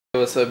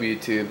What's up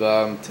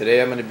YouTube?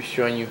 Today I'm going to be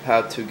showing you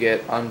how to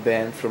get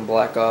unbanned from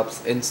Black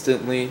Ops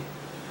instantly,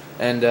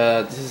 and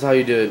this is how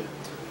you do it.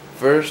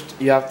 First,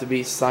 you have to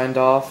be signed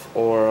off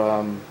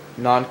or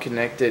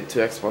non-connected to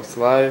Xbox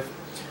Live,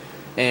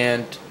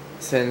 and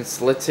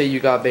since let's say you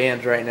got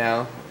banned right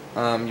now,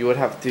 you would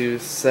have to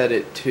set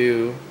it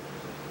to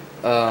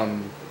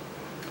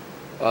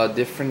a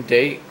different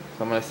date.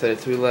 So I'm going to set it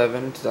to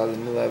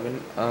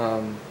 2011,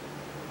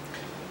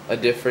 a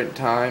different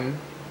time.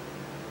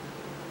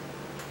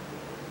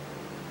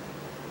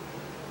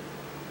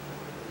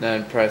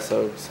 Then press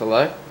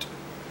select,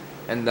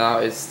 and now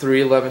it's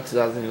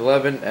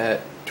 3/11/2011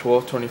 at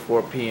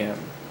 12:24 p.m.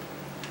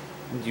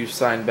 You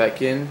sign back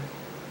in.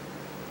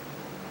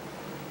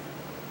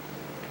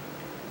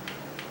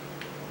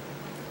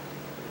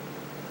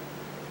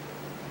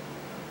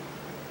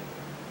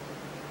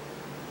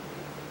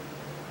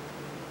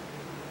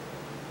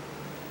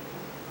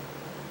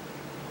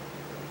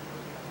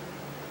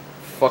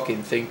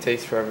 Fucking thing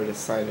takes forever to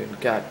sign in.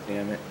 God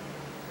damn it.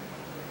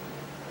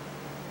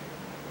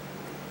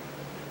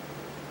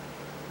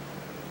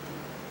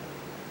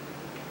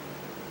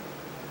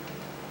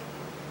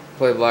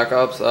 Play Black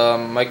Ops.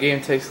 My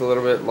game takes a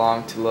little bit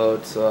long to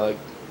load, so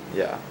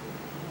yeah.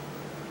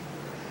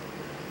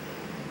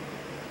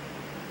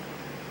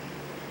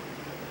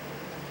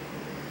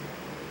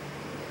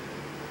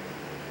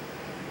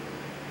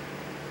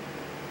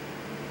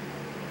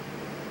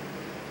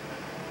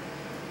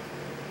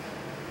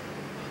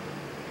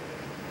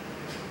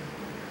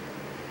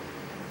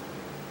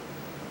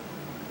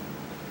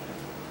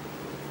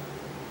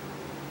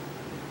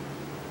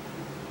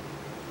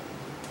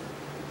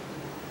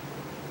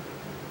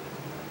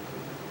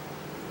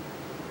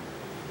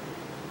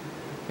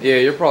 Yeah,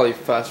 you're probably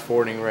fast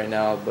forwarding right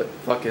now, but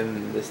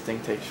fucking this thing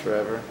takes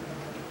forever.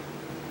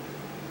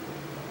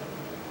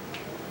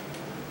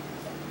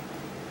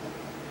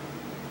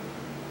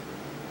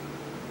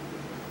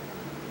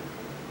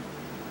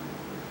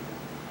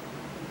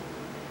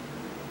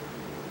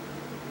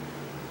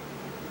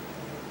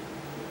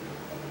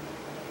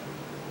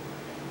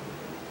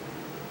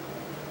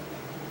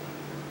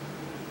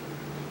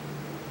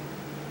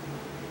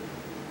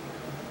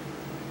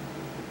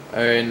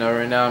 Alright, now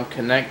right now I'm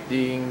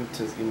connecting.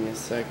 Just give me a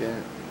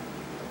second.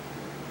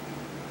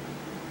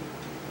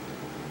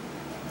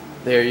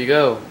 There you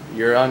go.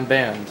 You're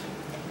unbanned.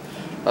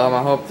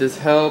 I hope this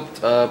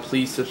helped.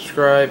 Please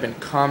subscribe and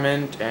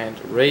comment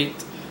and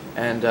rate,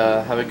 and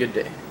have a good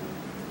day.